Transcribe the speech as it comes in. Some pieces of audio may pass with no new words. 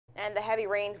And the heavy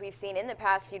rains we've seen in the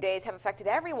past few days have affected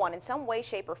everyone in some way,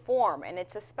 shape, or form, and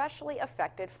it's especially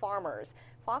affected farmers.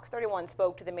 Fox 31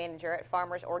 spoke to the manager at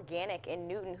Farmers Organic in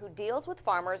Newton, who deals with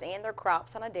farmers and their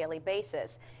crops on a daily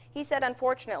basis. He said,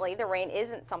 unfortunately, the rain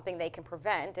isn't something they can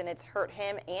prevent, and it's hurt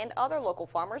him and other local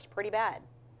farmers pretty bad.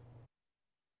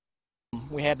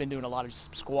 We have been doing a lot of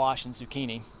squash and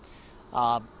zucchini.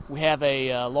 We have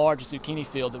a large zucchini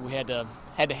field that we had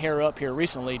to harrow up here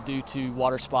recently due to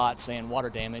water spots and water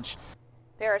damage.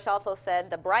 Parrish also said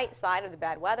the bright side of the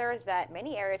bad weather is that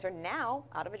many areas are now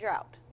out of a drought.